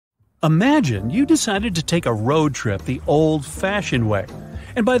Imagine you decided to take a road trip the old-fashioned way.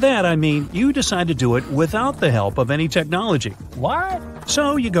 And by that I mean you decide to do it without the help of any technology. What?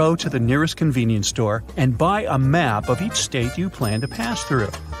 So you go to the nearest convenience store and buy a map of each state you plan to pass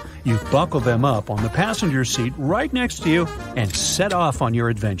through. You buckle them up on the passenger seat right next to you and set off on your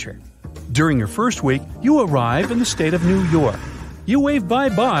adventure. During your first week, you arrive in the state of New York. You wave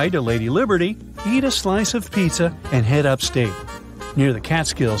bye-bye to Lady Liberty, eat a slice of pizza, and head upstate. Near the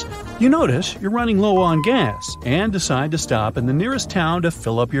Catskills, you notice you're running low on gas and decide to stop in the nearest town to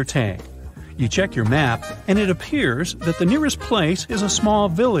fill up your tank. You check your map, and it appears that the nearest place is a small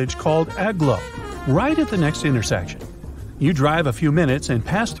village called Agloe, right at the next intersection. You drive a few minutes and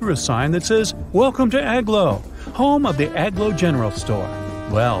pass through a sign that says, "Welcome to Agloe, home of the Agloe General Store."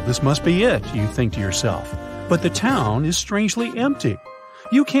 Well, this must be it, you think to yourself. But the town is strangely empty.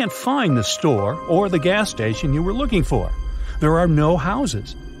 You can't find the store or the gas station you were looking for. There are no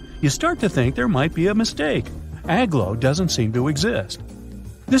houses. You start to think there might be a mistake. Agloe doesn't seem to exist.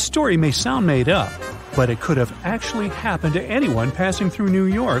 This story may sound made up, but it could have actually happened to anyone passing through New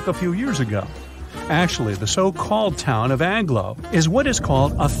York a few years ago. Actually, the so-called town of Agloe is what is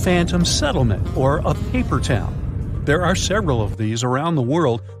called a phantom settlement or a paper town. There are several of these around the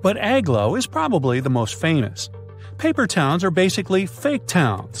world, but Agloe is probably the most famous. Paper towns are basically fake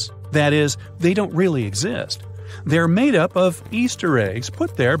towns. That is, they don't really exist. They're made up of Easter eggs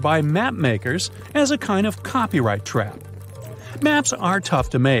put there by map makers as a kind of copyright trap. Maps are tough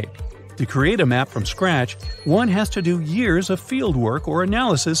to make. To create a map from scratch, one has to do years of fieldwork or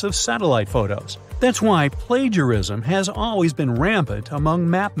analysis of satellite photos. That's why plagiarism has always been rampant among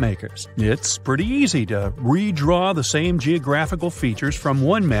map makers. It's pretty easy to redraw the same geographical features from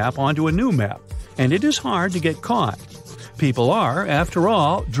one map onto a new map, and it is hard to get caught. People are, after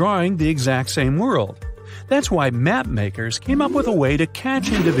all, drawing the exact same world. That's why map makers came up with a way to catch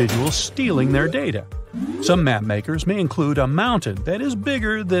individuals stealing their data. Some map makers may include a mountain that is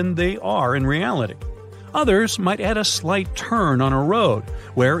bigger than they are in reality. Others might add a slight turn on a road,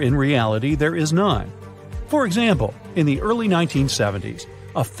 where in reality there is none. For example, in the early 1970s,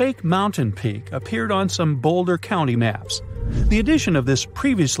 a fake mountain peak appeared on some Boulder County maps. The addition of this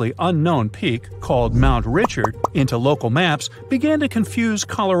previously unknown peak, called Mount Richard, into local maps began to confuse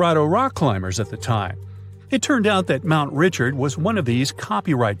Colorado rock climbers at the time. It turned out that Mount Richard was one of these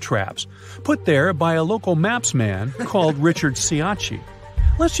copyright traps, put there by a local mapsman called Richard Ciacci.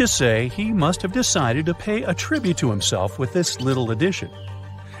 Let's just say he must have decided to pay a tribute to himself with this little addition.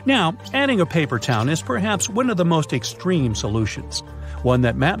 Now, adding a paper town is perhaps one of the most extreme solutions, one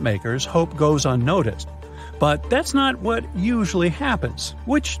that mapmakers hope goes unnoticed. But that's not what usually happens,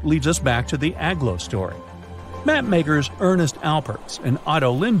 which leads us back to the Agloe story. Mapmakers Ernest Alpertz and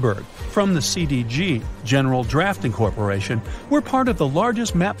Otto Lindbergh from the CDG, General Drafting Corporation, were part of the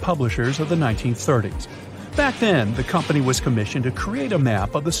largest map publishers of the 1930s. Back then, the company was commissioned to create a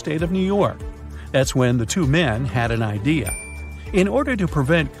map of the state of New York. That's when the two men had an idea. In order to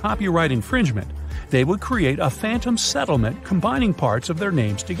prevent copyright infringement, they would create a phantom settlement combining parts of their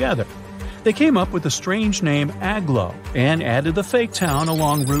names together. They came up with the strange name Agloe and added the fake town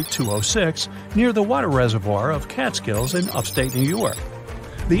along Route 206 near the water reservoir of Catskills in upstate New York.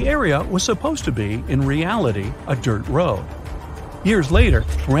 The area was supposed to be, in reality, a dirt road. Years later,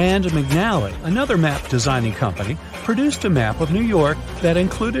 Rand McNally, another map designing company, produced a map of New York that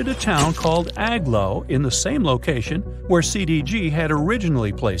included a town called Agloe in the same location where CDG had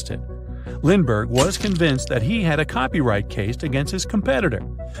originally placed it. Lindbergh was convinced that he had a copyright case against his competitor,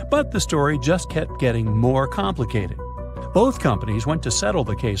 but the story just kept getting more complicated. Both companies went to settle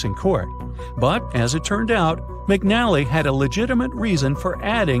the case in court, but as it turned out, McNally had a legitimate reason for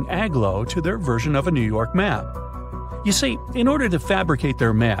adding Agloe to their version of a New York map. You see, in order to fabricate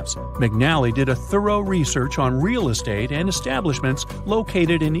their maps, McNally did a thorough research on real estate and establishments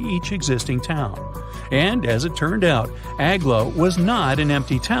located in each existing town. And as it turned out, Agloe was not an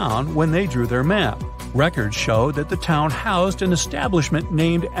empty town when they drew their map. Records showed that the town housed an establishment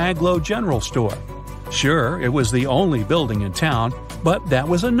named Agloe General Store. Sure, it was the only building in town, but that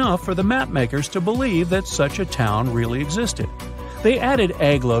was enough for the mapmakers to believe that such a town really existed. They added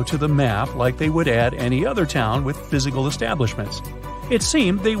Agloe to the map like they would add any other town with physical establishments. It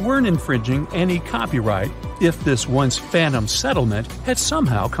seemed they weren't infringing any copyright if this once phantom settlement had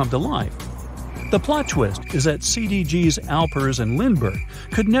somehow come to life. The plot twist is that CDG's Alpers and Lindbergh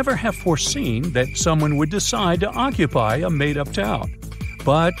could never have foreseen that someone would decide to occupy a made-up town.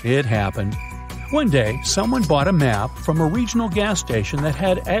 But it happened. One day, someone bought a map from a regional gas station that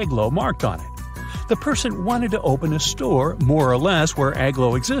had Agloe marked on it. The person wanted to open a store more or less where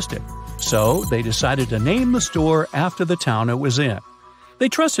Agloe existed, so they decided to name the store after the town it was in. They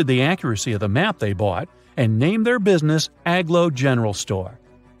trusted the accuracy of the map they bought and named their business Aglo General Store.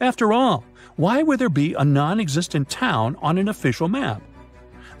 After all, why would there be a non-existent town on an official map?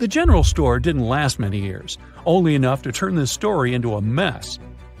 The general store didn't last many years, only enough to turn this story into a mess.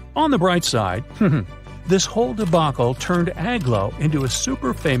 On the bright side, this whole debacle turned Aglo into a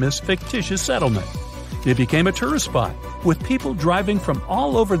super famous fictitious settlement. It became a tourist spot, with people driving from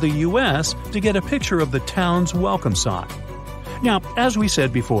all over the U.S. to get a picture of the town's welcome sign. Now, as we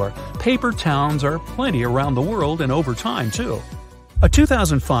said before, paper towns are plenty around the world and over time, too. A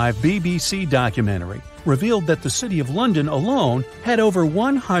 2005 BBC documentary revealed that the City of London alone had over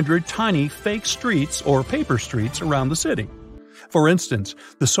 100 tiny fake streets or paper streets around the city. For instance,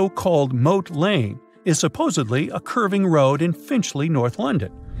 the so-called Moat Lane is supposedly a curving road in Finchley, North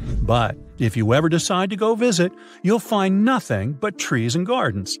London. But if you ever decide to go visit, you'll find nothing but trees and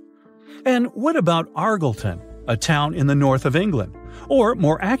gardens. And what about Argleton, a town in the north of England, or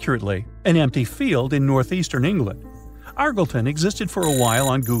more accurately, an empty field in northeastern England? Argleton existed for a while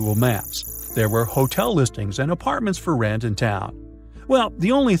on Google Maps. There were hotel listings and apartments for rent in town. Well,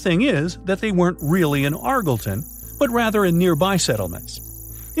 the only thing is that they weren't really in Argleton, but rather in nearby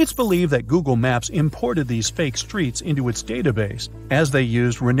settlements. It's believed that Google Maps imported these fake streets into its database, as they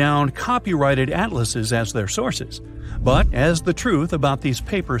used renowned copyrighted atlases as their sources. But as the truth about these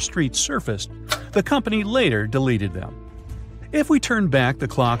paper streets surfaced, the company later deleted them. If we turn back the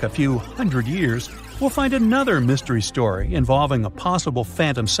clock a few hundred years, we'll find another mystery story involving a possible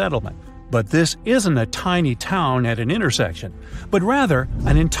phantom settlement. But this isn't a tiny town at an intersection, but rather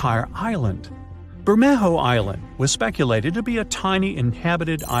an entire island. Bermejo Island was speculated to be a tiny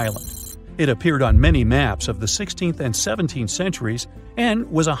inhabited island. It appeared on many maps of the 16th and 17th centuries and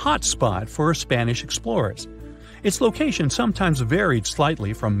was a hot spot for Spanish explorers. Its location sometimes varied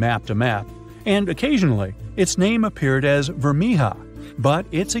slightly from map to map, and occasionally its name appeared as Vermija, but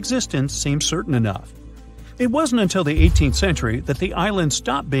its existence seems certain enough. It wasn't until the 18th century that the island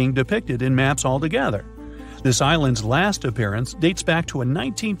stopped being depicted in maps altogether. This island's last appearance dates back to a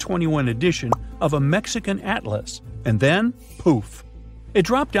 1921 edition of a Mexican atlas, and then, poof, it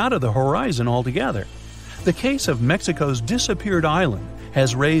dropped out of the horizon altogether. The case of Mexico's disappeared island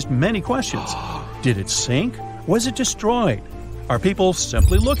has raised many questions. Did it sink? Was it destroyed? Are people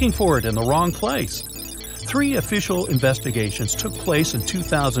simply looking for it in the wrong place? 3 official investigations took place in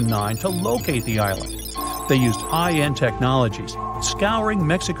 2009 to locate the island. They used high-end technologies, scouring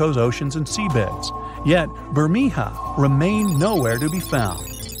Mexico's oceans and seabeds. Yet, Bermeja remained nowhere to be found.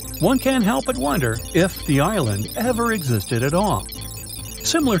 One can't help but wonder if the island ever existed at all.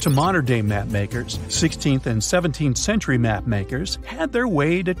 Similar to modern-day map makers, 16th and 17th century map makers had their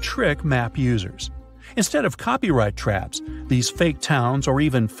way to trick map users. Instead of copyright traps, these fake towns or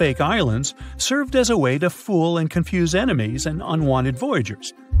even fake islands served as a way to fool and confuse enemies and unwanted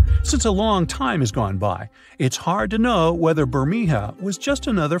voyagers. Since a long time has gone by, it's hard to know whether Bermeja was just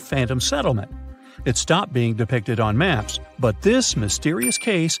another phantom settlement. It stopped being depicted on maps, but this mysterious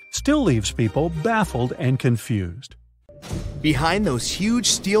case still leaves people baffled and confused. Behind those huge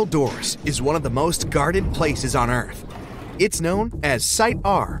steel doors is one of the most guarded places on Earth. It's known as Site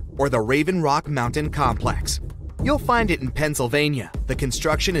R, or the Raven Rock Mountain Complex. You'll find it in Pennsylvania. The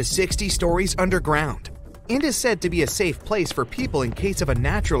construction is 60 stories underground and is said to be a safe place for people in case of a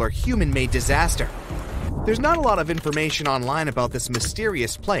natural or human-made disaster. There's not a lot of information online about this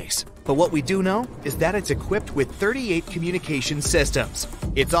mysterious place, but what we do know is that it's equipped with 38 communication systems.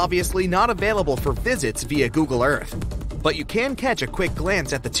 It's obviously not available for visits via Google Earth, but you can catch a quick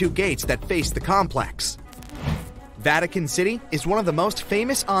glance at the 2 gates that face the complex. Vatican City is one of the most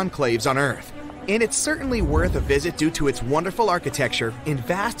famous enclaves on Earth, and it's certainly worth a visit due to its wonderful architecture and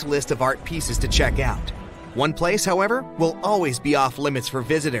vast list of art pieces to check out. One place, however, will always be off limits for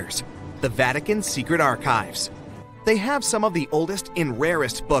visitors: the Vatican's secret archives. They have some of the oldest and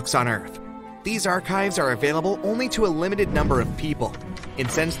rarest books on Earth. These archives are available only to a limited number of people, and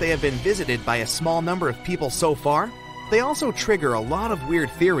since they have been visited by a small number of people so far, they also trigger a lot of weird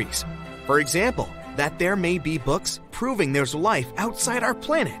theories. For example, that there may be books proving there's life outside our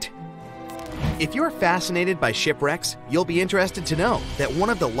planet. If you're fascinated by shipwrecks, you'll be interested to know that one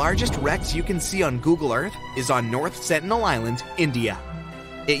of the largest wrecks you can see on Google Earth is on North Sentinel Island, India.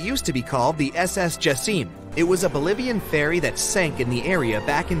 It used to be called the SS Jassim. It was a Bolivian ferry that sank in the area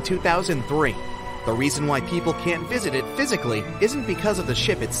back in 2003. The reason why people can't visit it physically isn't because of the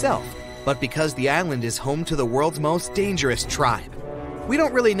ship itself, but because the island is home to the world's most dangerous tribe. We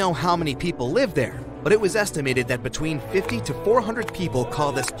don't really know how many people live there, but it was estimated that between 50 to 400 people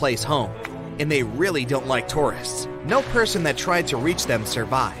call this place home. And they really don't like tourists. No person that tried to reach them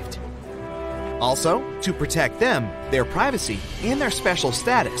survived. Also, to protect them, their privacy, and their special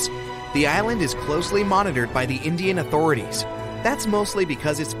status, the island is closely monitored by the Indian authorities. That's mostly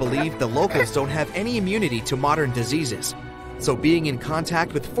because it's believed the locals don't have any immunity to modern diseases. So being in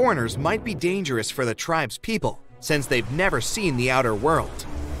contact with foreigners might be dangerous for the tribe's people, since they've never seen the outer world.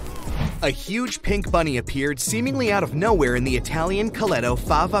 A huge pink bunny appeared seemingly out of nowhere in the Italian Coleto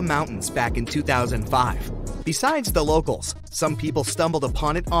Fava Mountains back in 2005. Besides the locals, some people stumbled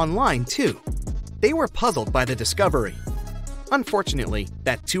upon it online too. They were puzzled by the discovery. Unfortunately,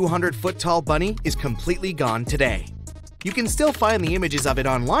 that 200-foot-tall bunny is completely gone today. You can still find the images of it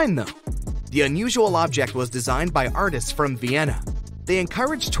online though. The unusual object was designed by artists from Vienna. They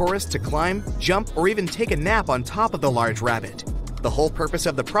encouraged tourists to climb, jump, or even take a nap on top of the large rabbit. The whole purpose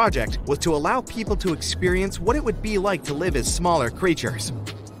of the project was to allow people to experience what it would be like to live as smaller creatures.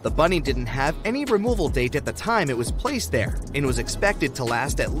 The bunny didn't have any removal date at the time it was placed there and was expected to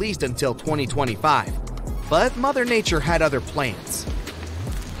last at least until 2025. But Mother Nature had other plans.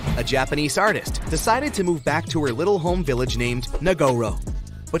 A Japanese artist decided to move back to her little home village named Nagoro.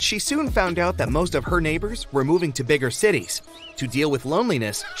 But she soon found out that most of her neighbors were moving to bigger cities. To deal with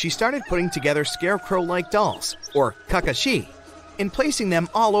loneliness, she started putting together scarecrow-like dolls, or kakashi, and placing them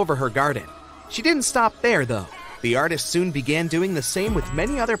all over her garden. She didn't stop there though. The artist soon began doing the same with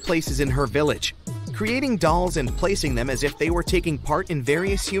many other places in her village, creating dolls and placing them as if they were taking part in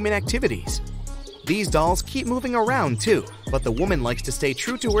various human activities. These dolls keep moving around too, but the woman likes to stay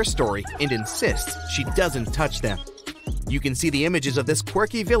true to her story and insists she doesn't touch them. You can see the images of this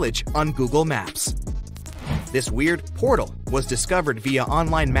quirky village on Google Maps. This weird portal was discovered via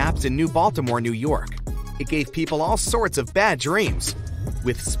online maps in New Baltimore, New York. It gave people all sorts of bad dreams.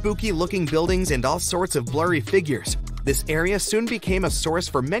 With spooky-looking buildings and all sorts of blurry figures, this area soon became a source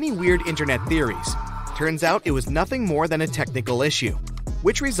for many weird internet theories. Turns out it was nothing more than a technical issue,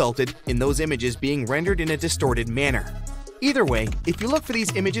 which resulted in those images being rendered in a distorted manner. Either way, if you look for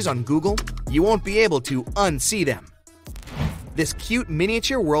these images on Google, you won't be able to unsee them. This cute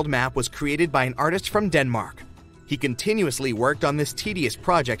miniature world map was created by an artist from Denmark. He continuously worked on this tedious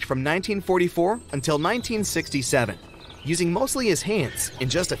project from 1944 until 1967, using mostly his hands and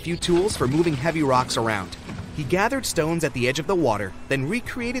just a few tools for moving heavy rocks around. He gathered stones at the edge of the water, then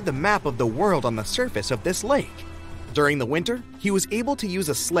recreated the map of the world on the surface of this lake. During the winter, he was able to use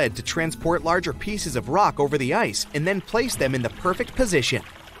a sled to transport larger pieces of rock over the ice and then place them in the perfect position.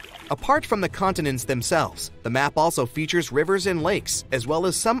 Apart from the continents themselves, the map also features rivers and lakes, as well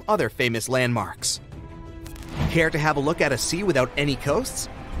as some other famous landmarks. Care to have a look at a sea without any coasts?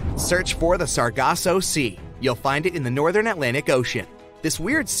 Search for the Sargasso Sea. You'll find it in the northern Atlantic Ocean. This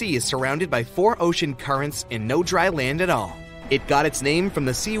weird sea is surrounded by 4 ocean currents and no dry land at all. It got its name from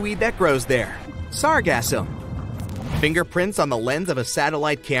the seaweed that grows there, sargassum. Fingerprints on the lens of a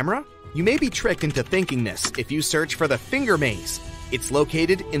satellite camera? You may be tricked into thinking this if you search for the Finger Maze. It's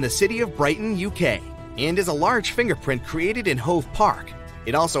located in the city of Brighton, UK, and is a large fingerprint created in Hove Park.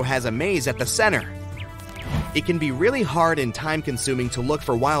 It also has a maze at the center. It can be really hard and time-consuming to look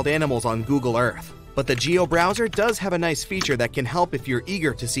for wild animals on Google Earth, but the Geo browser does have a nice feature that can help if you're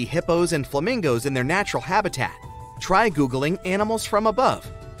eager to see hippos and flamingos in their natural habitat. Try Googling animals from above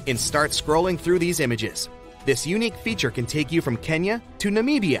and start scrolling through these images. This unique feature can take you from Kenya to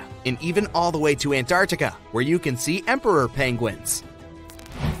Namibia and even all the way to Antarctica, where you can see emperor penguins.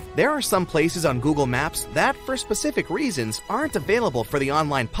 There are some places on Google Maps that, for specific reasons, aren't available for the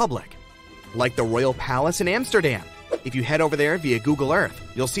online public, like the Royal Palace in Amsterdam. If you head over there via Google Earth,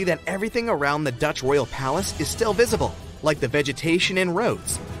 you'll see that everything around the Dutch Royal Palace is still visible, like the vegetation and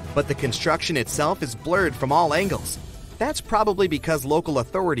roads, but the construction itself is blurred from all angles. That's probably because local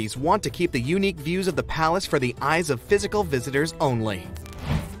authorities want to keep the unique views of the palace for the eyes of physical visitors only.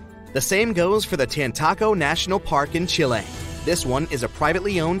 The same goes for the Tantaco National Park in Chile. This one is a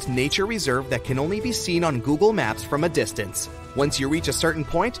privately owned nature reserve that can only be seen on Google Maps from a distance. Once you reach a certain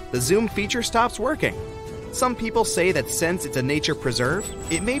point, the zoom feature stops working. Some people say that since it's a nature preserve,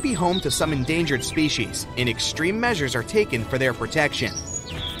 it may be home to some endangered species, and extreme measures are taken for their protection.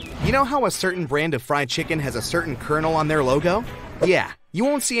 You know how a certain brand of fried chicken has a certain kernel on their logo? Yeah, you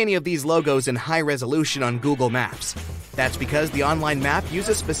won't see any of these logos in high resolution on Google Maps. That's because the online map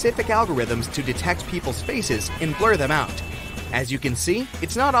uses specific algorithms to detect people's faces and blur them out. As you can see,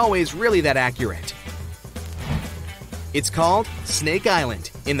 it's not always really that accurate. It's called Snake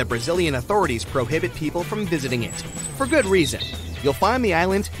Island, and the Brazilian authorities prohibit people from visiting it. For good reason. You'll find the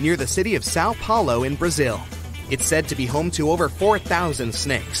island near the city of Sao Paulo in Brazil. It's said to be home to over 4,000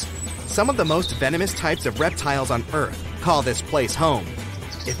 snakes. Some of the most venomous types of reptiles on Earth call this place home.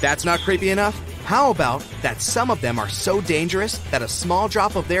 If that's not creepy enough, how about that some of them are so dangerous that a small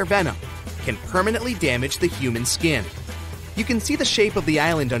drop of their venom can permanently damage the human skin. You can see the shape of the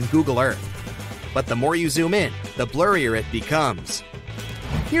island on Google Earth, but the more you zoom in, the blurrier it becomes.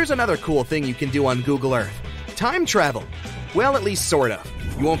 Here's another cool thing you can do on Google Earth: time travel. Well, at least sort of.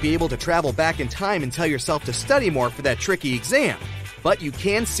 You won't be able to travel back in time and tell yourself to study more for that tricky exam, but you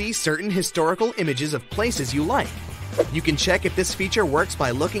can see certain historical images of places you like. You can check if this feature works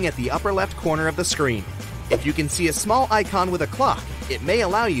by looking at the upper left corner of the screen. If you can see a small icon with a clock, it may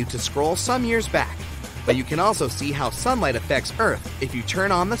allow you to scroll some years back. But you can also see how sunlight affects Earth if you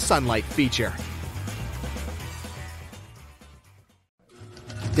turn on the sunlight feature.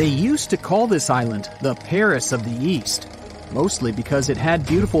 They used to call this island the Paris of the East, mostly because it had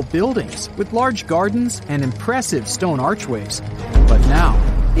beautiful buildings with large gardens and impressive stone archways. But now,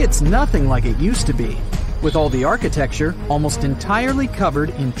 it's nothing like it used to be, with all the architecture almost entirely covered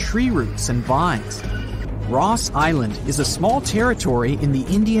in tree roots and vines. Ross Island is a small territory in the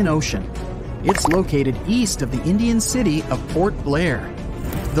Indian Ocean. It's located east of the Indian city of Port Blair.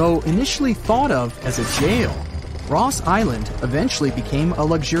 Though initially thought of as a jail, Ross Island eventually became a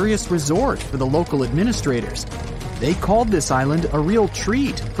luxurious resort for the local administrators. They called this island a real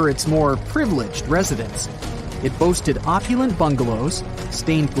treat for its more privileged residents. It boasted opulent bungalows,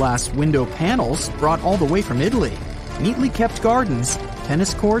 stained glass window panels brought all the way from Italy, neatly kept gardens,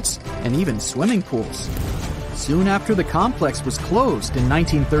 tennis courts, and even swimming pools. Soon after the complex was closed in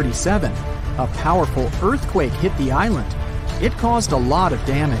 1937, a powerful earthquake hit the island. It caused a lot of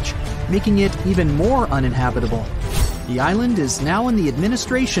damage, making it even more uninhabitable. The island is now in the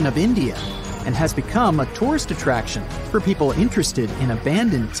administration of India and has become a tourist attraction for people interested in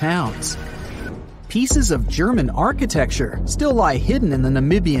abandoned towns. Pieces of German architecture still lie hidden in the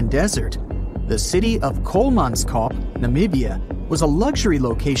Namibian desert. The city of Kolmanskop, Namibia, was a luxury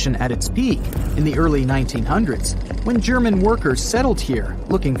location at its peak in the early 1900s when German workers settled here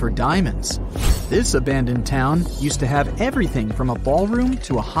looking for diamonds. This abandoned town used to have everything from a ballroom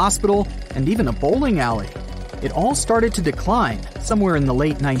to a hospital and even a bowling alley. It all started to decline somewhere in the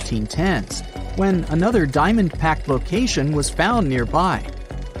late 1910s when another diamond-packed location was found nearby.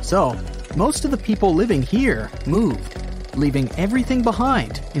 So, most of the people living here moved, leaving everything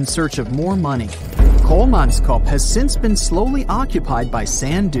behind in search of more money. Kolmanskop has since been slowly occupied by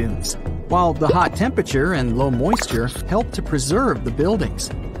sand dunes, while the hot temperature and low moisture help to preserve the buildings.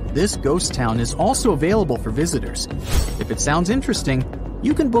 This ghost town is also available for visitors. If it sounds interesting,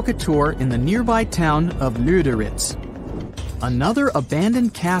 you can book a tour in the nearby town of Lüderitz. Another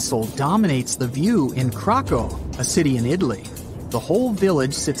abandoned castle dominates the view in Krakow, a city in Italy. The whole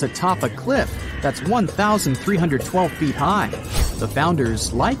village sits atop a cliff that's 1,312 feet high. The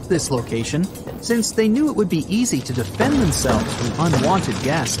founders liked this location since they knew it would be easy to defend themselves from unwanted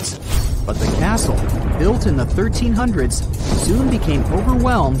guests. But the castle, built in the 1300s, soon became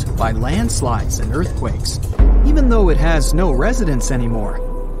overwhelmed by landslides and earthquakes. Even though it has no residents anymore,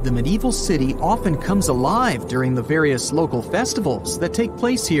 the medieval city often comes alive during the various local festivals that take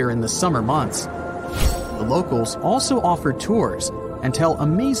place here in the summer months. The locals also offer tours and tell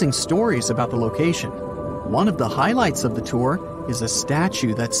amazing stories about the location. One of the highlights of the tour is a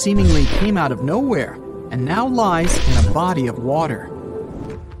statue that seemingly came out of nowhere and now lies in a body of water.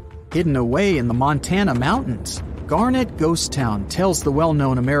 Hidden away in the Montana mountains, Garnet Ghost Town tells the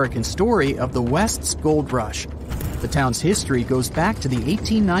well-known American story of the West's gold rush. The town's history goes back to the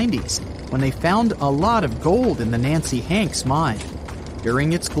 1890s, when they found a lot of gold in the Nancy Hanks mine.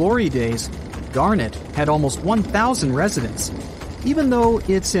 During its glory days, Garnet had almost 1,000 residents. Even though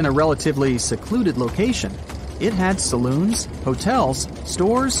it's in a relatively secluded location, it had saloons, hotels,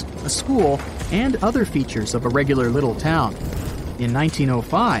 stores, a school, and other features of a regular little town. In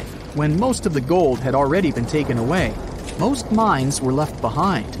 1905, when most of the gold had already been taken away, most mines were left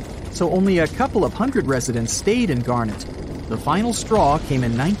behind, so only a couple of hundred residents stayed in Garnet. The final straw came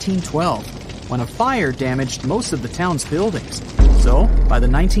in 1912, when a fire damaged most of the town's buildings. So, by the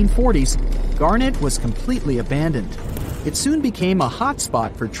 1940s, Garnet was completely abandoned. It soon became a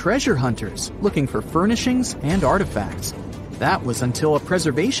hotspot for treasure hunters looking for furnishings and artifacts. That was until a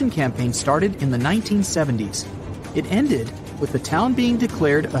preservation campaign started in the 1970s. It ended with the town being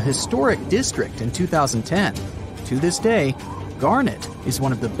declared a historic district in 2010. To this day, Garnet is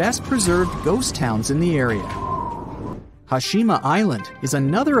one of the best preserved ghost towns in the area. Hashima Island is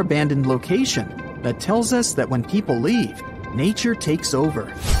another abandoned location that tells us that when people leave, nature takes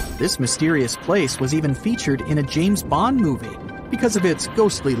over. This mysterious place was even featured in a James Bond movie because of its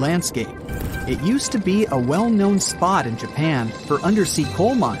ghostly landscape. It used to be a well-known spot in Japan for undersea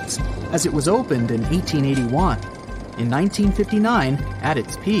coal mines, as it was opened in 1881. In 1959, at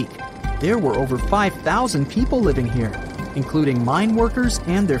its peak, there were over 5,000 people living here. including mine workers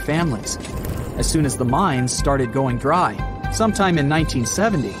and their families. As soon as the mines started going dry, sometime in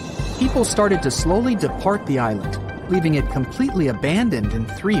 1970, people started to slowly depart the island, leaving it completely abandoned in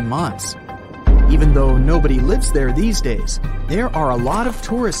 3 months. Even though nobody lives there these days, there are a lot of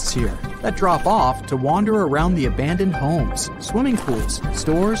tourists here that drop off to wander around the abandoned homes, swimming pools,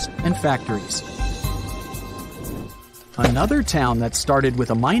 stores, and factories. Another town that started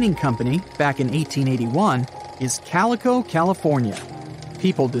with a mining company back in 1881 is Calico, California.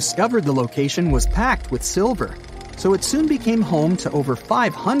 People discovered the location was packed with silver, so it soon became home to over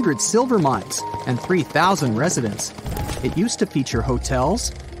 500 silver mines and 3,000 residents. It used to feature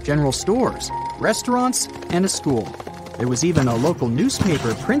hotels, general stores, restaurants, and a school. There was even a local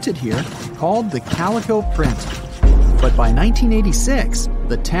newspaper printed here called the Calico Print. But by 1986,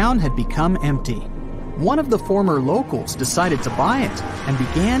 the town had become empty. One of the former locals decided to buy it and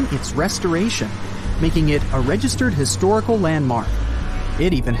began its restoration, making it a registered historical landmark.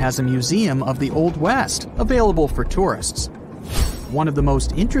 It even has a museum of the Old West available for tourists. One of the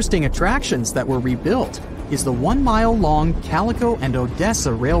most interesting attractions that were rebuilt is the 1-mile-long Calico and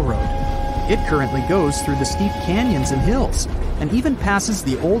Odessa Railroad. It currently goes through the steep canyons and hills, and even passes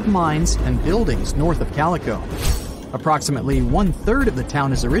the old mines and buildings north of Calico. Approximately 1/3 of the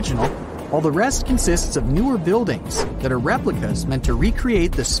town is original, while the rest consists of newer buildings that are replicas meant to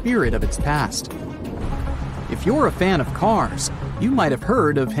recreate the spirit of its past. If you're a fan of cars, you might have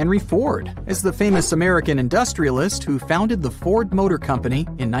heard of Henry Ford as the famous American industrialist who founded the Ford Motor Company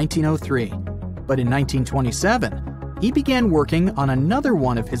in 1903. But in 1927, he began working on another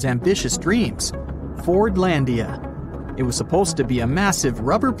one of his ambitious dreams, Fordlandia. It was supposed to be a massive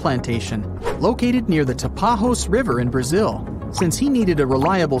rubber plantation located near the Tapajos River in Brazil, since he needed a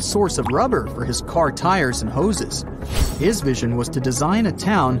reliable source of rubber for his car tires and hoses. His vision was to design a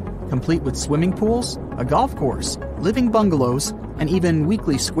town complete with swimming pools, a golf course, living bungalows, and even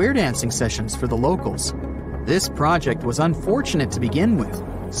weekly square dancing sessions for the locals. This project was unfortunate to begin with,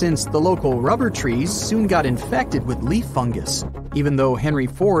 since the local rubber trees soon got infected with leaf fungus. Even though Henry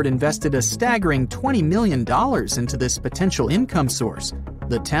Ford invested a staggering $20 million into this potential income source,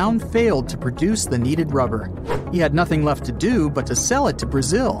 the town failed to produce the needed rubber. He had nothing left to do but to sell it to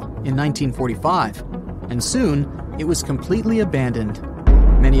Brazil in 1945, and soon it was completely abandoned.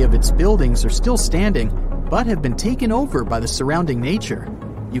 Many of its buildings are still standing, but have been taken over by the surrounding nature.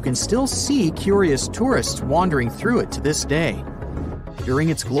 You can still see curious tourists wandering through it to this day. During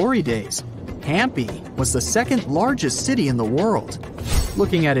its glory days, Hampi was the second largest city in the world.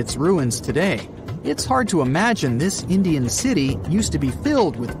 Looking at its ruins today, it's hard to imagine this Indian city used to be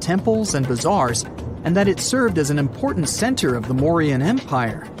filled with temples and bazaars, and that it served as an important center of the Mauryan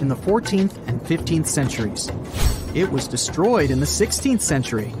Empire in the 14th and 15th centuries. It was destroyed in the 16th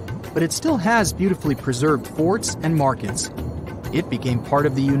century, but it still has beautifully preserved forts and markets. It became part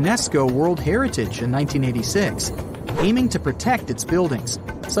of the UNESCO World Heritage in 1986, aiming to protect its buildings,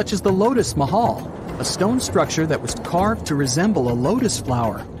 such as the Lotus Mahal, a stone structure that was carved to resemble a lotus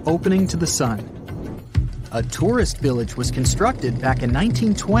flower opening to the sun. A tourist village was constructed back in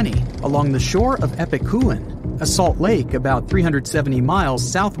 1920 along the shore of Epicuén, a salt lake about 370 miles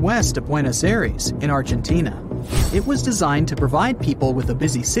southwest of Buenos Aires in Argentina. It was designed to provide people with a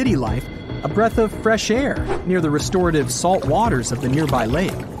busy city life a breath of fresh air near the restorative salt waters of the nearby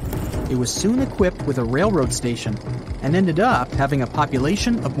lake. It was soon equipped with a railroad station and ended up having a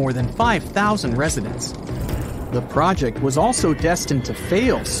population of more than 5,000 residents. The project was also destined to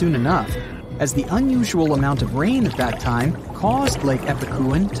fail soon enough, as the unusual amount of rain at that time caused Lake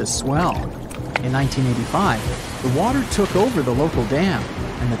Epicuén to swell. In 1985, the water took over the local dam,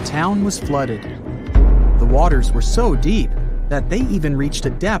 and the town was flooded. The waters were so deep that they even reached a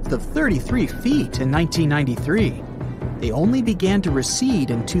depth of 33 feet in 1993. They only began to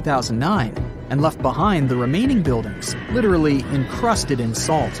recede in 2009 and left behind the remaining buildings, literally encrusted in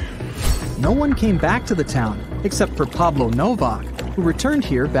salt. No one came back to the town except for Pablo Novak, who returned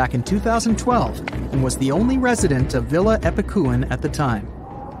here back in 2012 and was the only resident of Villa Epicuén at the time.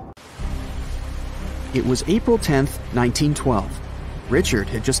 It was April 10th, 1912. Richard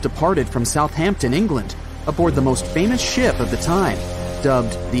had just departed from Southampton, England, aboard the most famous ship of the time,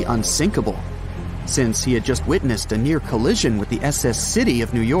 dubbed the Unsinkable. Since he had just witnessed a near collision with the SS City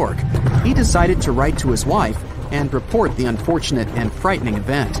of New York, he decided to write to his wife and report the unfortunate and frightening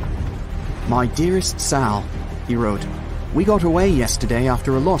event. "My dearest Sal," he wrote, "we got away yesterday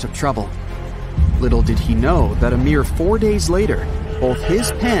after a lot of trouble." Little did he know that a mere 4 days later, both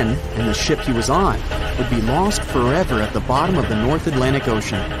his pen and the ship he was on would be lost forever at the bottom of the North Atlantic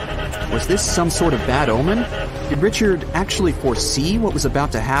Ocean. Was this some sort of bad omen? Did Richard actually foresee what was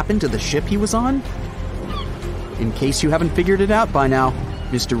about to happen to the ship he was on? In case you haven't figured it out by now,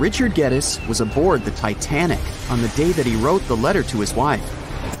 Mr. Richard Geddes was aboard the Titanic on the day that he wrote the letter to his wife.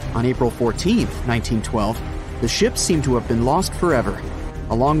 On April 14, 1912, the ship seemed to have been lost forever.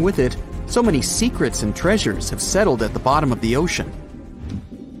 Along with it, so many secrets and treasures have settled at the bottom of the ocean.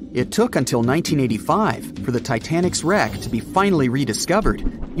 It took until 1985 for the Titanic's wreck to be finally rediscovered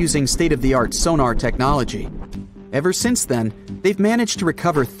using state-of-the-art sonar technology. Ever since then, they've managed to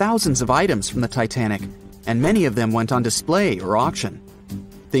recover thousands of items from the Titanic, and many of them went on display or auction.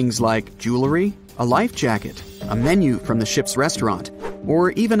 Things like jewelry, a life jacket, a menu from the ship's restaurant,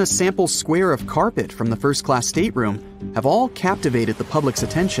 or even a sample square of carpet from the first-class stateroom have all captivated the public's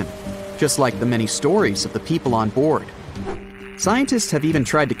attention, just like the many stories of the people on board. Scientists have even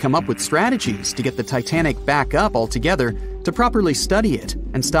tried to come up with strategies to get the Titanic back up altogether to properly study it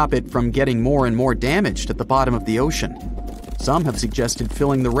and stop it from getting more and more damaged at the bottom of the ocean. Some have suggested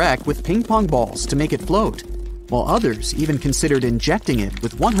filling the wreck with ping pong balls to make it float, while others even considered injecting it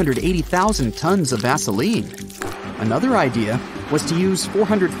with 180,000 tons of Vaseline. Another idea was to use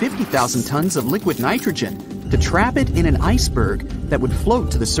 450,000 tons of liquid nitrogen to trap it in an iceberg that would float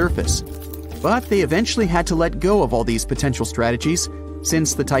to the surface. But they eventually had to let go of all these potential strategies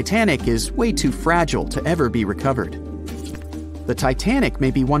since the Titanic is way too fragile to ever be recovered. The Titanic may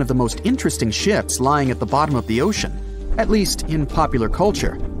be one of the most interesting ships lying at the bottom of the ocean, at least in popular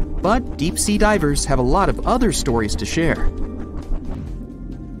culture, but deep-sea divers have a lot of other stories to share.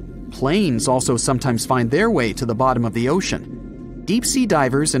 Planes also sometimes find their way to the bottom of the ocean. Deep-sea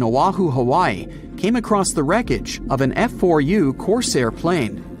divers in Oahu, Hawaii, came across the wreckage of an F-4U Corsair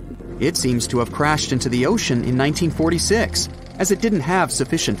plane. It seems to have crashed into the ocean in 1946, as it didn't have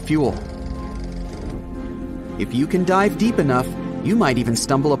sufficient fuel. If you can dive deep enough, you might even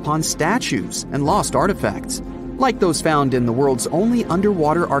stumble upon statues and lost artifacts, like those found in the world's only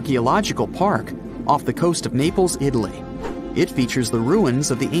underwater archaeological park off the coast of Naples, Italy. It features the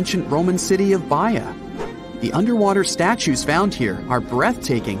ruins of the ancient Roman city of Baia. The underwater statues found here are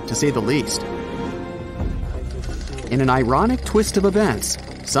breathtaking, to say the least. In an ironic twist of events,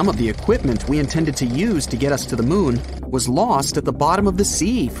 some of the equipment we intended to use to get us to the moon was lost at the bottom of the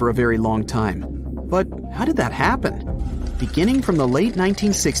sea for a very long time. But how did that happen? Beginning from the late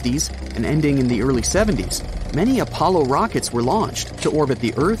 1960s and ending in the early 70s, many Apollo rockets were launched to orbit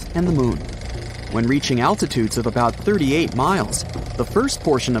the Earth and the Moon. When reaching altitudes of about 38 miles, the first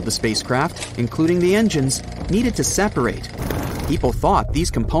portion of the spacecraft, including the engines, needed to separate. People thought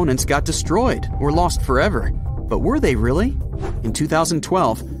these components got destroyed or lost forever. But were they really? In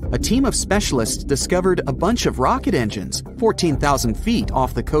 2012, a team of specialists discovered a bunch of rocket engines 14,000 feet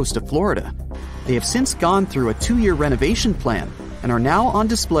off the coast of Florida. They have since gone through a 2-year renovation plan and are now on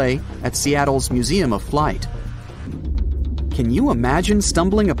display at Seattle's Museum of Flight. Can you imagine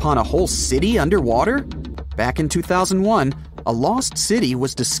stumbling upon a whole city underwater? Back in 2001, a lost city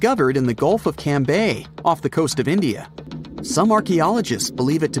was discovered in the Gulf of Cambay, off the coast of India. Some archaeologists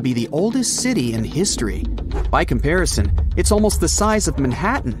believe it to be the oldest city in history. By comparison, it's almost the size of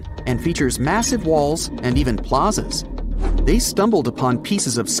Manhattan and features massive walls and even plazas. They stumbled upon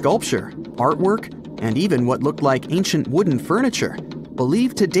pieces of sculpture, artwork, and even what looked like ancient wooden furniture,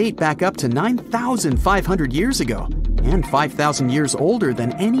 believed to date back up to 9,500 years ago and 5,000 years older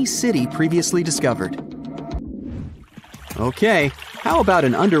than any city previously discovered. Okay, how about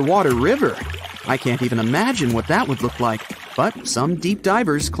an underwater river? I can't even imagine what that would look like, but some deep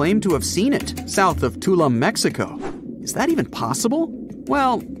divers claim to have seen it south of Tulum, Mexico. Is that even possible?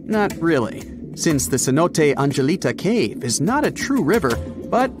 Well, not really, since the Cenote Angelita Cave is not a true river,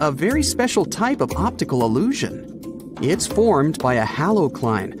 but a very special type of optical illusion. It's formed by a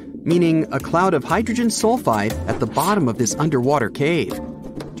halocline, meaning a cloud of hydrogen sulfide at the bottom of this underwater cave.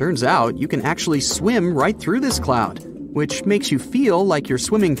 Turns out you can actually swim right through this cloud, which makes you feel like you're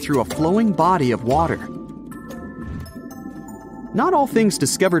swimming through a flowing body of water. Not all things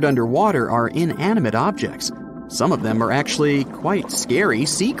discovered underwater are inanimate objects. Some of them are actually quite scary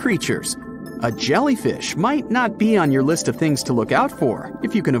sea creatures. A jellyfish might not be on your list of things to look out for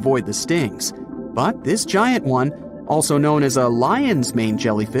if you can avoid the stings. But this giant one, also known as a lion's mane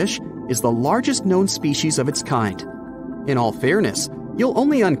jellyfish, is the largest known species of its kind. In all fairness, you'll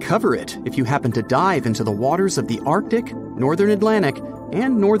only uncover it if you happen to dive into the waters of the Arctic, Northern Atlantic,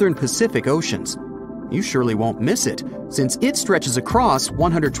 and Northern Pacific Oceans. You surely won't miss it, since it stretches across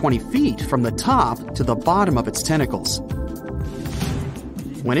 120 feet from the top to the bottom of its tentacles.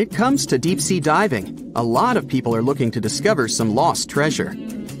 When it comes to deep-sea diving, a lot of people are looking to discover some lost treasure.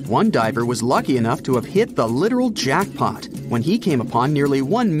 One diver was lucky enough to have hit the literal jackpot when he came upon nearly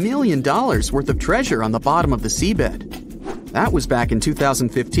 $1 million worth of treasure on the bottom of the seabed. That was back in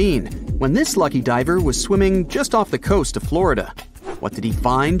 2015, when this lucky diver was swimming just off the coast of Florida. What did he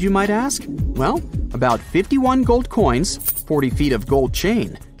find, you might ask? Well, about 51 gold coins, 40 feet of gold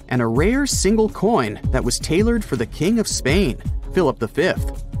chain, and a rare single coin that was tailored for the King of Spain, Philip V.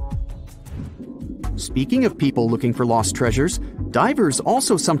 Speaking of people looking for lost treasures, divers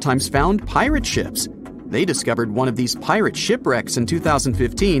also sometimes found pirate ships. They discovered one of these pirate shipwrecks in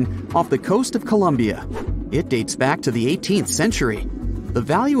 2015 off the coast of Colombia. It dates back to the 18th century. The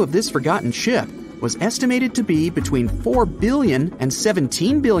value of this forgotten ship was estimated to be between $4 billion and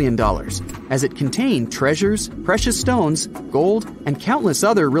 $17 billion, as it contained treasures, precious stones, gold, and countless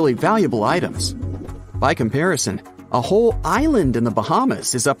other really valuable items. By comparison, a whole island in the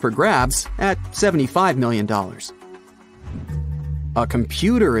Bahamas is up for grabs at $75 million. A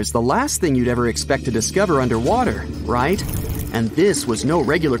computer is the last thing you'd ever expect to discover underwater, right? And this was no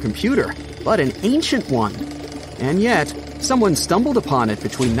regular computer, but an ancient one. And yet, someone stumbled upon it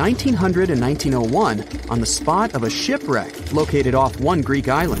between 1900 and 1901 on the spot of a shipwreck located off one Greek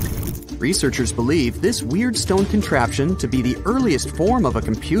island. Researchers believe this weird stone contraption to be the earliest form of a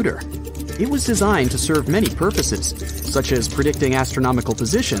computer. It was designed to serve many purposes, such as predicting astronomical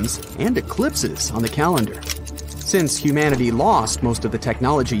positions and eclipses on the calendar. Since humanity lost most of the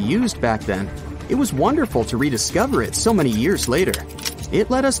technology used back then, it was wonderful to rediscover it so many years later.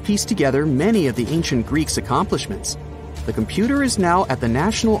 It let us piece together many of the ancient Greeks' accomplishments. The computer is now at the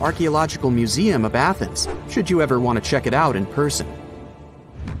National Archaeological Museum of Athens, should you ever want to check it out in person.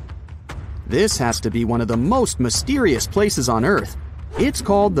 This has to be one of the most mysterious places on Earth. It's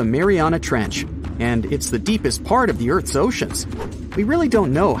called the Mariana Trench, and it's the deepest part of the Earth's oceans. We really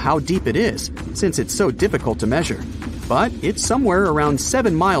don't know how deep it is, since it's so difficult to measure. But it's somewhere around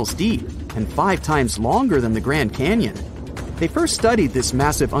 7 miles deep, and 5 times longer than the Grand Canyon. They first studied this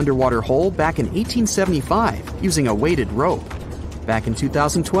massive underwater hole back in 1875 using a weighted rope. Back in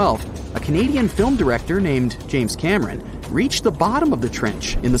 2012, a Canadian film director named James Cameron reached the bottom of the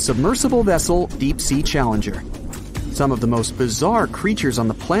trench in the submersible vessel Deep Sea Challenger. Some of the most bizarre creatures on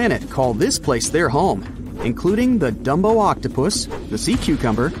the planet call this place their home, including the Dumbo octopus, the sea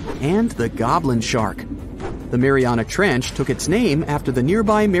cucumber, and the goblin shark. The Mariana Trench took its name after the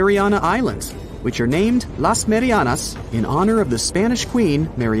nearby Mariana Islands, which are named Las Marianas in honor of the Spanish Queen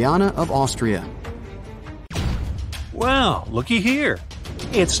Mariana of Austria. Wow, looky here.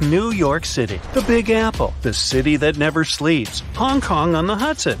 It's New York City, the Big Apple, the city that never sleeps. Hong Kong on the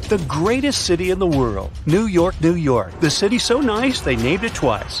Hudson, the greatest city in the world. New York, New York, the city so nice they named it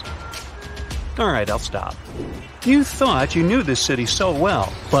twice. Alright, I'll stop. You thought you knew this city so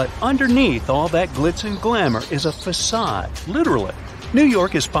well, but underneath all that glitz and glamour is a facade, literally. New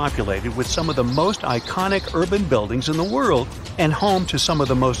York is populated with some of the most iconic urban buildings in the world and home to some of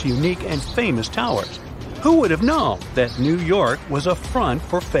the most unique and famous towers. Who would have known that New York was a front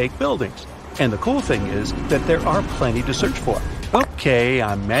for fake buildings? And the cool thing is that there are plenty to search for. Okay,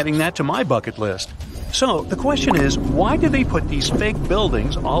 I'm adding that to my bucket list. So the question is, why do they put these fake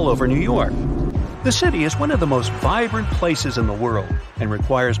buildings all over New York? The city is one of the most vibrant places in the world and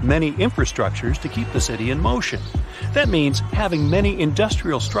requires many infrastructures to keep the city in motion. That means having many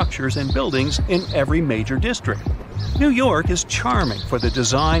industrial structures and buildings in every major district. New York is charming for the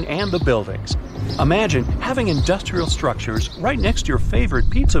design and the buildings. Imagine having industrial structures right next to your favorite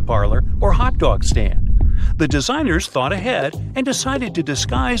pizza parlor or hot dog stand. The designers thought ahead and decided to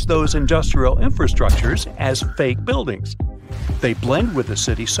disguise those industrial infrastructures as fake buildings. They blend with the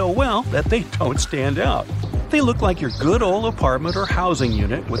city so well that they don't stand out. They look like your good old apartment or housing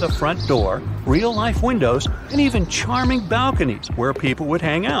unit with a front door, real-life windows, and even charming balconies where people would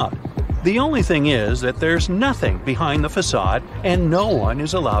hang out. The only thing is that there's nothing behind the facade and no one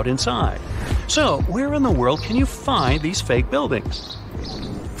is allowed inside. So, where in the world can you find these fake buildings?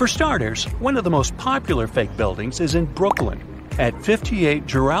 For starters, one of the most popular fake buildings is in Brooklyn. At 58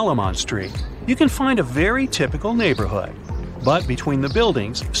 Joralemon Street, you can find a very typical neighborhood. But between the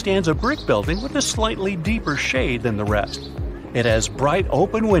buildings stands a brick building with a slightly deeper shade than the rest. It has bright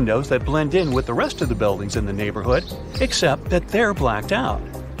open windows that blend in with the rest of the buildings in the neighborhood, except that they're blacked out.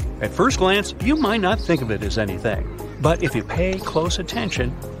 At first glance, you might not think of it as anything, but if you pay close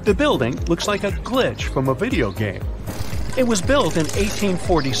attention, the building looks like a glitch from a video game. It was built in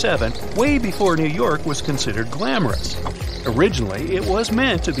 1847, way before New York was considered glamorous. Originally, it was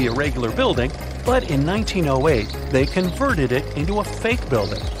meant to be a regular building, but in 1908, they converted it into a fake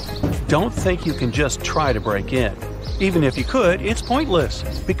building. Don't think you can just try to break in. Even if you could, it's pointless,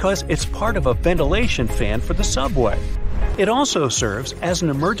 because it's part of a ventilation fan for the subway. It also serves as an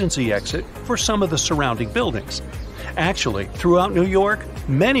emergency exit for some of the surrounding buildings. Actually, throughout New York,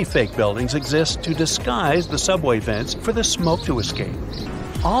 many fake buildings exist to disguise the subway vents for the smoke to escape.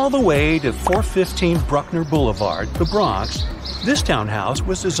 all the way to 415 Bruckner Boulevard, the Bronx, this townhouse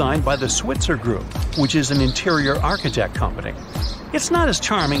was designed by the Switzer Group, which is an interior architect company. It's not as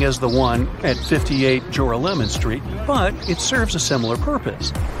charming as the one at 58 Joralemon Street, but it serves a similar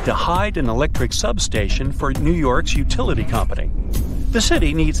purpose: to hide an electric substation for New York's utility company. The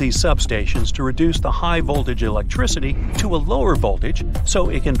city needs these substations to reduce the high-voltage electricity to a lower voltage so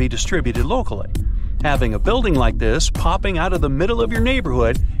it can be distributed locally. Having a building like this popping out of the middle of your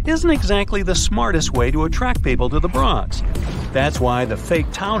neighborhood isn't exactly the smartest way to attract people to the Bronx. That's why the fake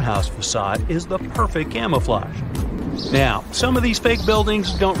townhouse facade is the perfect camouflage. Now, some of these fake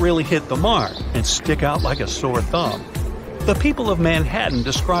buildings don't really hit the mark and stick out like a sore thumb. The people of Manhattan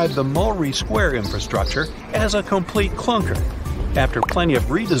describe the Mulberry Square infrastructure as a complete clunker. After plenty of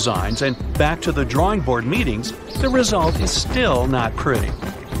redesigns and back to the drawing board meetings, the result is still not pretty.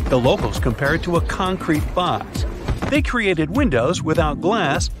 The locals compare it to a concrete box. They created windows without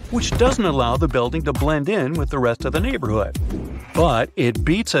glass, which doesn't allow the building to blend in with the rest of the neighborhood. But it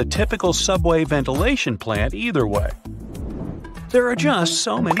beats a typical subway ventilation plant either way. There are just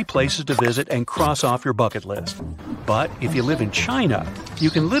so many places to visit and cross off your bucket list. But if you live in China, you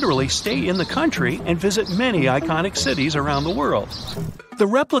can literally stay in the country and visit many iconic cities around the world. The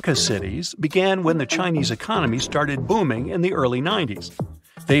replica cities began when the Chinese economy started booming in the early 90s.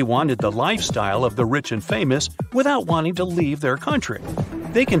 They wanted the lifestyle of the rich and famous without wanting to leave their country.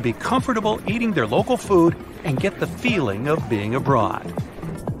 They can be comfortable eating their local food and get the feeling of being abroad.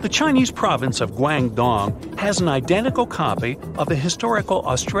 The Chinese province of Guangdong has an identical copy of the historical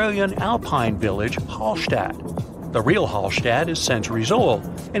Australian alpine village Hallstatt. The real Hallstatt is centuries old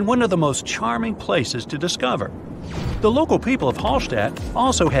and one of the most charming places to discover. The local people of Hallstatt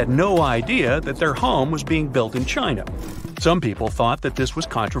also had no idea that their home was being built in China. Some people thought that this was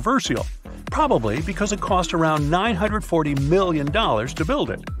controversial, probably because it cost around $940 million to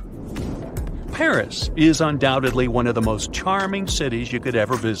build it. Paris is undoubtedly one of the most charming cities you could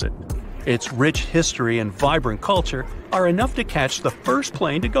ever visit. Its rich history and vibrant culture are enough to catch the first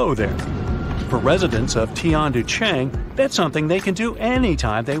plane to go there. For residents of Tianducheng, that's something they can do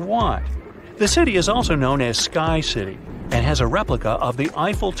anytime they want. The city is also known as Sky City and has a replica of the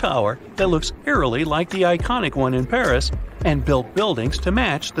Eiffel Tower that looks eerily like the iconic one in Paris and built buildings to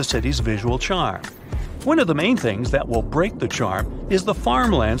match the city's visual charm. One of the main things that will break the charm is the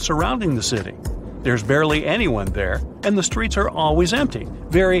farmland surrounding the city. There's barely anyone there, and the streets are always empty,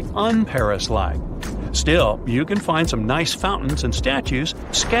 very un-Paris-like. Still, you can find some nice fountains and statues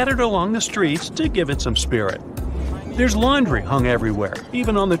scattered along the streets to give it some spirit. There's laundry hung everywhere,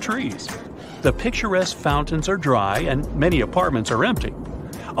 even on the trees. The picturesque fountains are dry and many apartments are empty.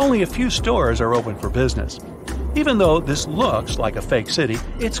 Only a few stores are open for business. Even though this looks like a fake city,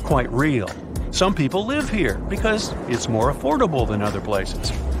 it's quite real. Some people live here because it's more affordable than other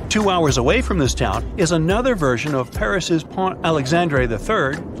places. 2 hours away from this town is another version of Paris's Pont Alexandre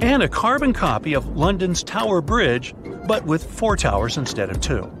III and a carbon copy of London's Tower Bridge, but with 4 towers instead of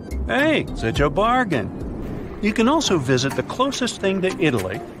 2. Hey, such a bargain! You can also visit the closest thing to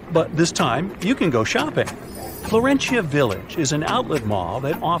Italy, but this time you can go shopping. Florentia Village is an outlet mall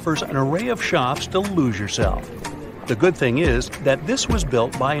that offers an array of shops to lose yourself. The good thing is that this was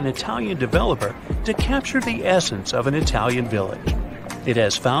built by an Italian developer to capture the essence of an Italian village. It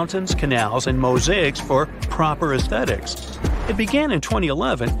has fountains, canals, and mosaics for proper aesthetics. It began in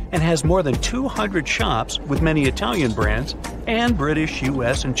 2011 and has more than 200 shops with many Italian brands and British,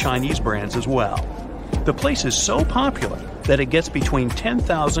 US, and Chinese brands as well. The place is so popular that it gets between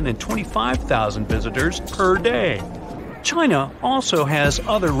 10,000 and 25,000 visitors per day. China also has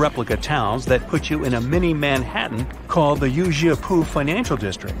other replica towns that put you in a mini Manhattan called the Yujiapu Financial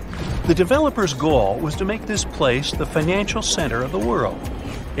District. The developer's goal was to make this place the financial center of the world.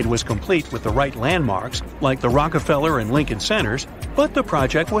 It was complete with the right landmarks, like the Rockefeller and Lincoln Centers, but the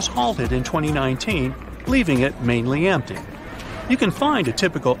project was halted in 2019, leaving it mainly empty. You can find a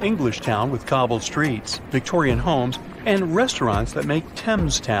typical English town with cobbled streets, Victorian homes, and restaurants that make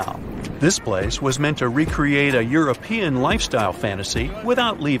Thames Town. This place was meant to recreate a European lifestyle fantasy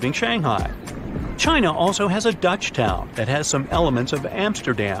without leaving Shanghai. China also has a Dutch town that has some elements of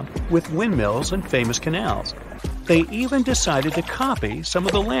Amsterdam with windmills and famous canals. They even decided to copy some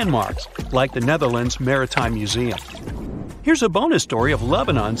of the landmarks, like the Netherlands Maritime Museum. Here's a bonus story of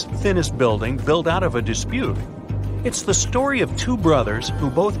Lebanon's thinnest building built out of a dispute. It's the story of 2 brothers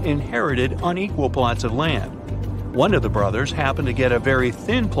who both inherited unequal plots of land. One of the brothers happened to get a very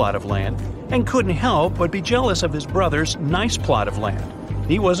thin plot of land and couldn't help but be jealous of his brother's nice plot of land.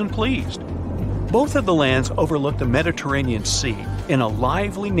 He wasn't pleased. Both of the lands overlook the Mediterranean Sea in a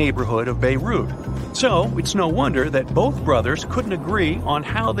lively neighborhood of Beirut. So it's no wonder that both brothers couldn't agree on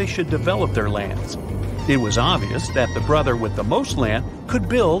how they should develop their lands. It was obvious that the brother with the most land could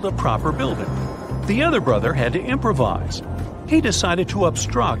build a proper building. The other brother had to improvise. He decided to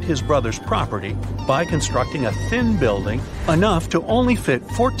obstruct his brother's property by constructing a thin building enough to only fit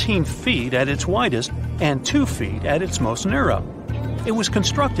 14 feet at its widest and 2 feet at its most narrow. It was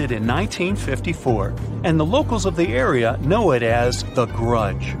constructed in 1954, and the locals of the area know it as the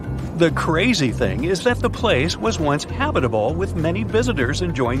Grudge. The crazy thing is that the place was once habitable with many visitors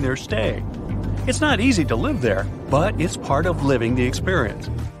enjoying their stay. It's not easy to live there, but it's part of living the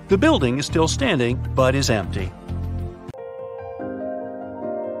experience. The building is still standing, but is empty.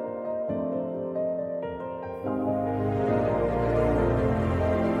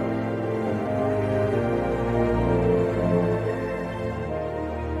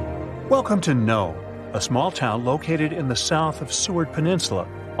 Welcome to Nome, a small town located in the south of Seward Peninsula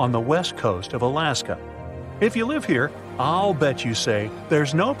on the west coast of Alaska. If you live here, I'll bet you say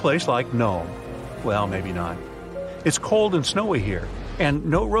there's no place like Nome. Well, maybe not. It's cold and snowy here, and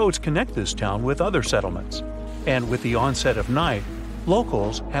no roads connect this town with other settlements. And with the onset of night,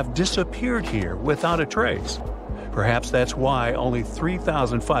 locals have disappeared here without a trace. Perhaps that's why only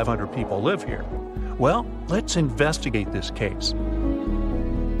 3,500 people live here. Well, let's investigate this case.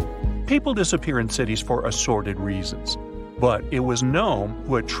 People disappear in cities for assorted reasons, but it was Nome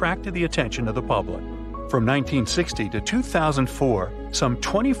who attracted the attention of the public. From 1960 to 2004, some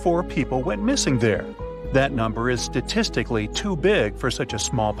 24 people went missing there. That number is statistically too big for such a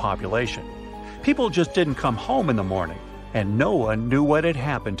small population. People just didn't come home in the morning, and no one knew what had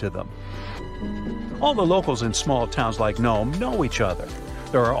happened to them. All the locals in small towns like Nome know each other.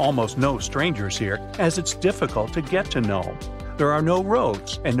 There are almost no strangers here, as it's difficult to get to Nome. There are no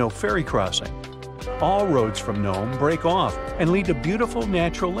roads and no ferry crossing. All roads from Nome break off and lead to beautiful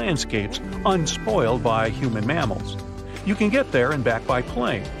natural landscapes unspoiled by human mammals. You can get there and back by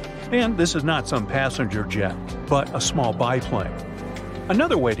plane. And this is not some passenger jet, but a small biplane.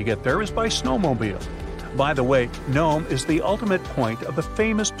 Another way to get there is by snowmobile. By the way, Nome is the ultimate point of the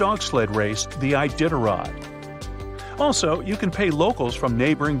famous dog sled race, the Iditarod. Also, you can pay locals from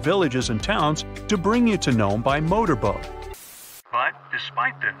neighboring villages and towns to bring you to Nome by motorboat. But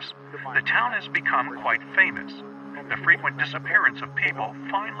despite this, the town has become quite famous. The frequent disappearance of people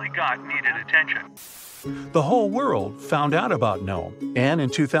finally got needed attention. The whole world found out about Nome, and in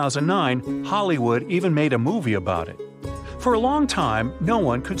 2009, Hollywood even made a movie about it. For a long time, no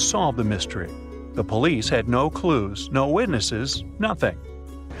one could solve the mystery. The police had no clues, no witnesses, nothing.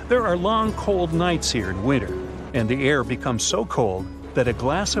 There are long, cold nights here in winter, and the air becomes so cold that a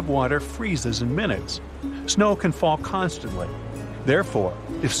glass of water freezes in minutes. Snow can fall constantly. Therefore,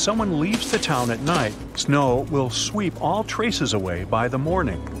 if someone leaves the town at night, snow will sweep all traces away by the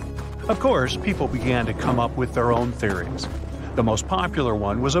morning. Of course, people began to come up with their own theories. The most popular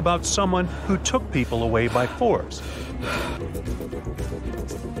one was about someone who took people away by force.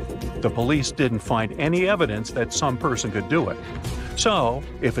 The police didn't find any evidence that some person could do it. So,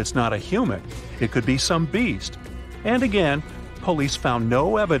 if it's not a human, it could be some beast. And again, police found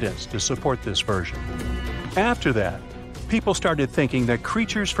no evidence to support this version. After that, people started thinking that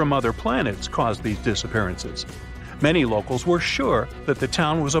creatures from other planets caused these disappearances. Many locals were sure that the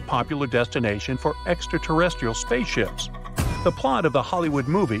town was a popular destination for extraterrestrial spaceships. The plot of the Hollywood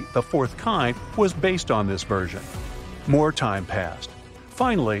movie The Fourth Kind was based on this version. More time passed.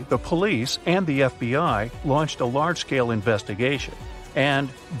 Finally, the police and the FBI launched a large-scale investigation, and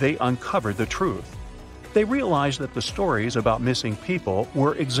they uncovered the truth. They realized that the stories about missing people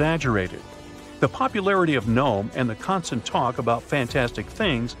were exaggerated. The popularity of Nome and the constant talk about fantastic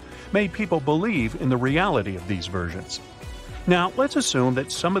things made people believe in the reality of these versions. Now, let's assume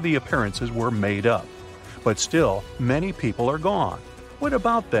that some of the appearances were made up. But still, many people are gone. What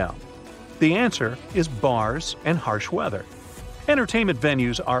about them? The answer is bars and harsh weather. Entertainment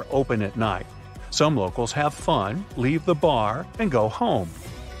venues are open at night. Some locals have fun, leave the bar, and go home.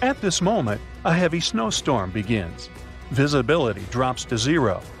 At this moment, a heavy snowstorm begins. Visibility drops to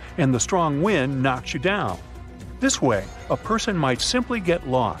zero, and the strong wind knocks you down. This way, a person might simply get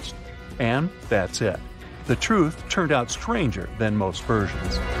lost. And that's it. The truth turned out stranger than most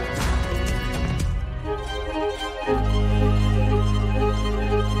versions.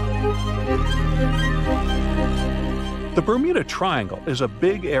 The Bermuda Triangle is a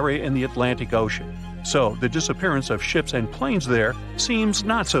big area in the Atlantic Ocean, so the disappearance of ships and planes there seems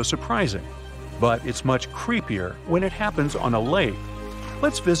not so surprising. But it's much creepier when it happens on a lake.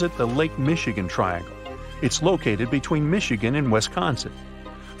 Let's visit the Lake Michigan Triangle. It's located between Michigan and Wisconsin.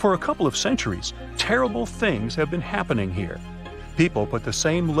 For a couple of centuries, terrible things have been happening here. People put the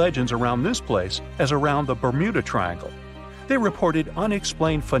same legends around this place as around the Bermuda Triangle. They reported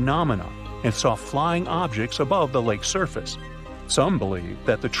unexplained phenomena and saw flying objects above the lake's surface. Some believe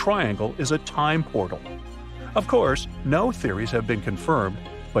that the triangle is a time portal. Of course, no theories have been confirmed,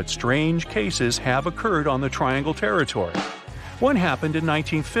 but strange cases have occurred on the triangle territory. One happened in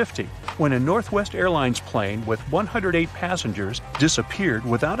 1950 when a Northwest Airlines plane with 108 passengers disappeared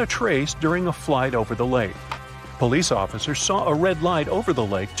without a trace during a flight over the lake. Police officers saw a red light over the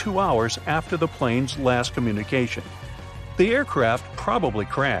lake 2 hours after the plane's last communication. The aircraft probably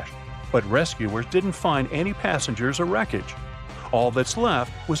crashed, but rescuers didn't find any passengers or wreckage. All that's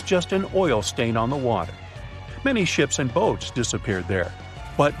left was just an oil stain on the water. Many ships and boats disappeared there,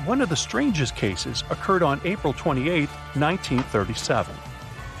 but one of the strangest cases occurred on April 28, 1937.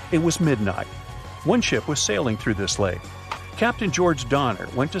 It was midnight. One ship was sailing through this lake. Captain George Donner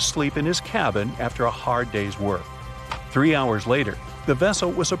went to sleep in his cabin after a hard day's work. 3 hours later, the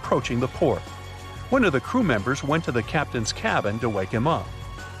vessel was approaching the port. One of the crew members went to the captain's cabin to wake him up.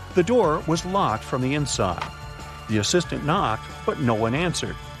 The door was locked from the inside. The assistant knocked, but no one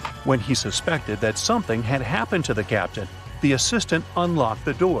answered. When he suspected that something had happened to the captain, the assistant unlocked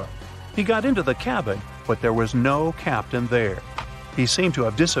the door. He got into the cabin, but there was no captain there. He seemed to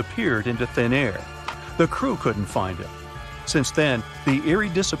have disappeared into thin air. The crew couldn't find him. Since then, the eerie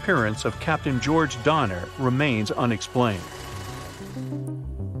disappearance of Captain George Donner remains unexplained.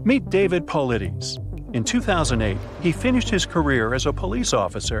 Meet David Paulides. In 2008, he finished his career as a police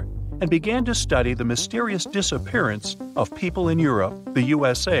officer and began to study the mysterious disappearance of people in Europe, the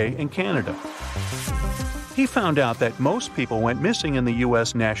USA, and Canada. He found out that most people went missing in the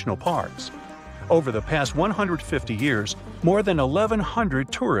U.S. national parks. Over the past 150 years, more than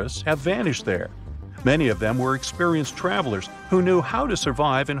 1,100 tourists have vanished there. Many of them were experienced travelers who knew how to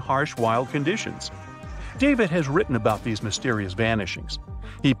survive in harsh wild conditions. David has written about these mysterious vanishings.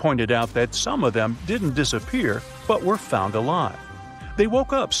 He pointed out that some of them didn't disappear, but were found alive. They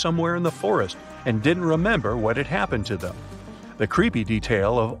woke up somewhere in the forest and didn't remember what had happened to them. The creepy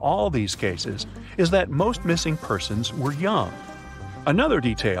detail of all these cases is that most missing persons were young. Another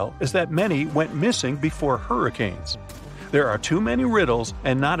detail is that many went missing before hurricanes. There are too many riddles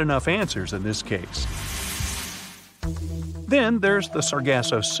and not enough answers in this case. Then there's the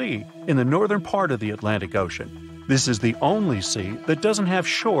Sargasso Sea in the northern part of the Atlantic Ocean. This is the only sea that doesn't have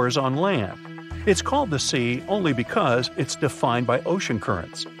shores on land. It's called the sea only because it's defined by ocean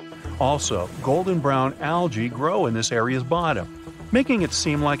currents. Also, golden brown algae grow in this area's bottom, making it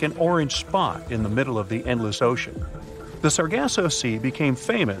seem like an orange spot in the middle of the endless ocean. The Sargasso Sea became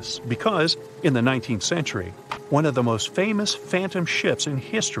famous because, in the 19th century, one of the most famous phantom ships in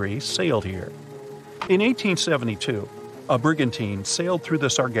history sailed here. In 1872, a brigantine sailed through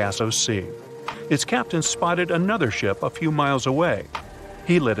the Sargasso Sea. Its captain spotted another ship a few miles away.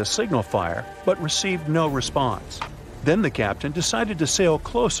 He lit a signal fire, but received no response. Then the captain decided to sail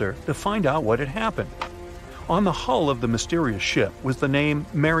closer to find out what had happened. On the hull of the mysterious ship was the name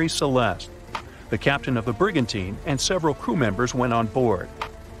Mary Celeste. The captain of the brigantine and several crew members went on board.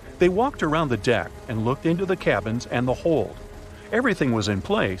 They walked around the deck and looked into the cabins and the hold. Everything was in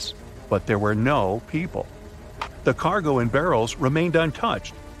place, but there were no people. The cargo and barrels remained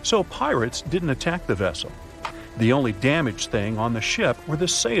untouched, so pirates didn't attack the vessel. The only damaged thing on the ship were the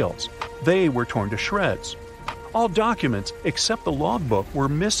sails. They were torn to shreds. All documents except the logbook were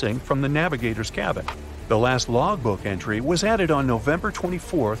missing from the navigator's cabin. The last logbook entry was added on November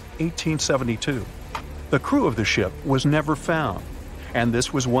 24, 1872. The crew of the ship was never found, and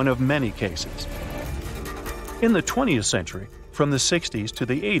this was one of many cases. In the 20th century, from the 60s to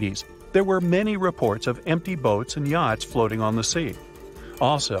the 80s, there were many reports of empty boats and yachts floating on the sea.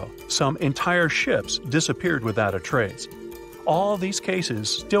 Also, some entire ships disappeared without a trace. All these cases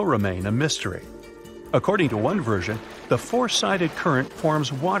still remain a mystery. According to one version, the four-sided current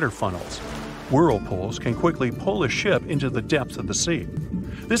forms water funnels. Whirlpools can quickly pull a ship into the depths of the sea.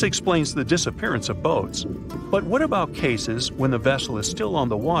 This explains the disappearance of boats. But what about cases when the vessel is still on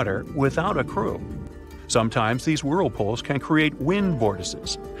the water without a crew? Sometimes these whirlpools can create wind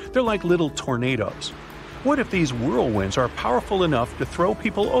vortices. They're like little tornadoes. What if these whirlwinds are powerful enough to throw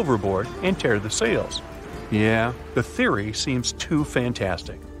people overboard and tear the sails? Yeah, the theory seems too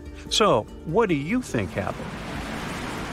fantastic. So, what do you think happened?